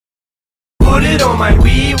Put it on my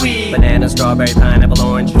wee wee. Banana, strawberry, pineapple,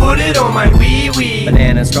 orange. Put it on my wee wee.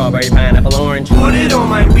 Banana, strawberry, pineapple, orange. Put it on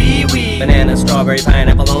my wee wee. Banana, strawberry,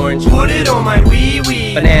 pineapple, orange. Put it on my wee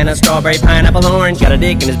wee. Banana, strawberry, pineapple, orange. Got a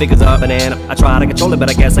dick and as big as a banana. I try to control it,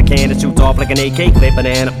 but I guess I can't. It shoots off like an AK clip.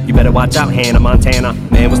 Banana, you better watch out, Hannah Montana.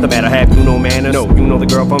 Man, what's the matter? Have you no manners? No, you know the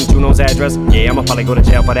girl from Juno's address. Yeah, I'ma probably go to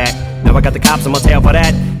jail for that. Now I got the cops on my tail for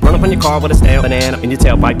that. Run up on your car with a stale banana in your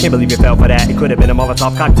tailpipe. Can't believe you fell for that. It could have been a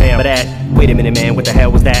Molotov cocktail. But that, wait a minute, man, what the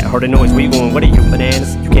hell was that? Heard a noise, where you going? What are you,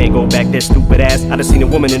 bananas? You can't go back there, stupid ass. I done seen a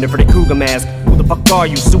woman in a Freddy Krueger mask. Who the fuck are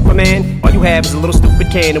you, Superman? All you have is a little stupid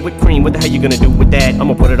can of whipped cream. What the hell you gonna do with that?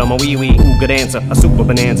 I'ma put it on my wee wee. Ooh, good answer. A super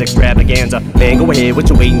bonanza extravaganza. Man, go ahead, what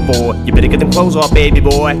you waiting for? You better get them clothes off, baby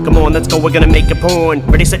boy. Come on, let's go, we're gonna make a porn.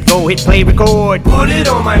 Ready, set, go, hit play, record. Put it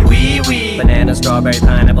on my wee wee. Banana, strawberry,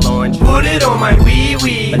 pineapple, orange. Put it on my wee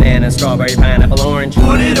wee. Banana, strawberry, pineapple, orange.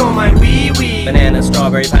 Put it on my wee wee. Banana,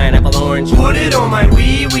 strawberry, pineapple, orange. Put it on my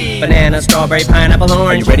wee wee. Banana, strawberry, pineapple, orange.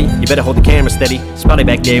 Are you ready? You better hold the camera steady. Spotty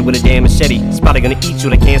back there with a damn machete. Spotty gonna eat you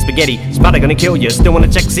like canned spaghetti. Spotty gonna kill you. Still wanna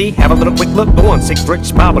check, see? Have a little quick look. Go on, 6 foot,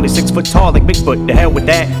 probably 6 foot tall like Bigfoot. The hell with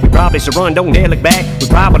that. We probably should run, don't dare look back. We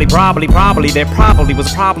probably, there probably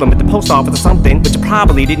was a problem at the post office or something. But you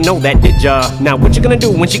probably didn't know that, did ya? Now what you gonna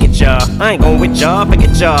do when she get ya? I ain't going with ya,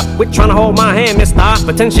 forget ya. Quit trying to hold my hand, mister.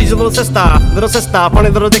 Pretend she's your little sister, funny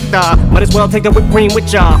little dicta. Might as well take the whipped cream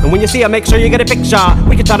with ya. And when you see her, make sure you get a picture.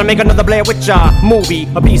 We can try to make another Blair with ya. Movie,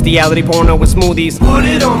 a bestiality porno with smoothies. Put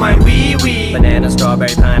it on my wee wee. Banana,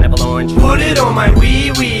 strawberry, pineapple, orange. Put it on my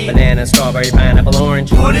wee wee. Banana, strawberry, pineapple,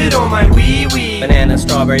 orange. Put it on my wee wee. Banana,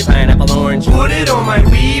 strawberry, pineapple, orange. Put it on my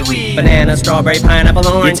wee wee. Banana, strawberry, pineapple,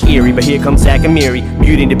 orange. It's eerie, but here comes Zack and Mary.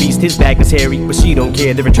 Beauty and the Beast, his back is hairy, but she don't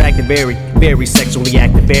care, they're attracted very sexually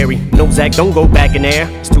active, very. No, Zack, don't go back in there.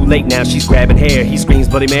 It's too late now, she's grabbing hair. He screams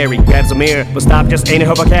Bloody Mary, grabs a mirror, but stop, just ain't in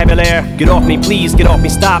her vocabulary. Get off me, please, get off me,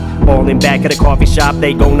 stop. Falling back at a coffee shop,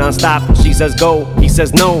 they go non-stop. She says go, he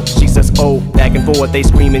says no, she says oh. Back and forth, they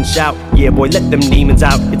scream and shout. Yeah, boy, let them demons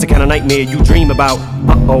out. It's a kind of nightmare you dream about.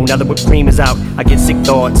 Uh-oh, now the whipped cream is out. I get sick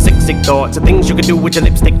thoughts, sick thoughts of things you can do with your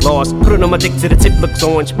lipstick gloss. Put it on my dick till the tip looks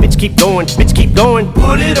orange. Bitch, keep going, bitch, keep going.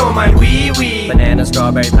 Put it on my wee wee. Banana,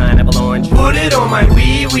 strawberry, pineapple, orange. Put it on my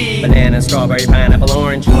wee wee. Banana, strawberry, pineapple,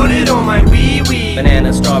 orange. Put it on my wee wee.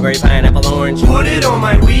 Banana, strawberry, pineapple, orange. Put it on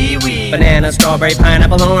my wee wee. Banana, strawberry,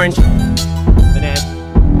 pineapple, orange. Banana.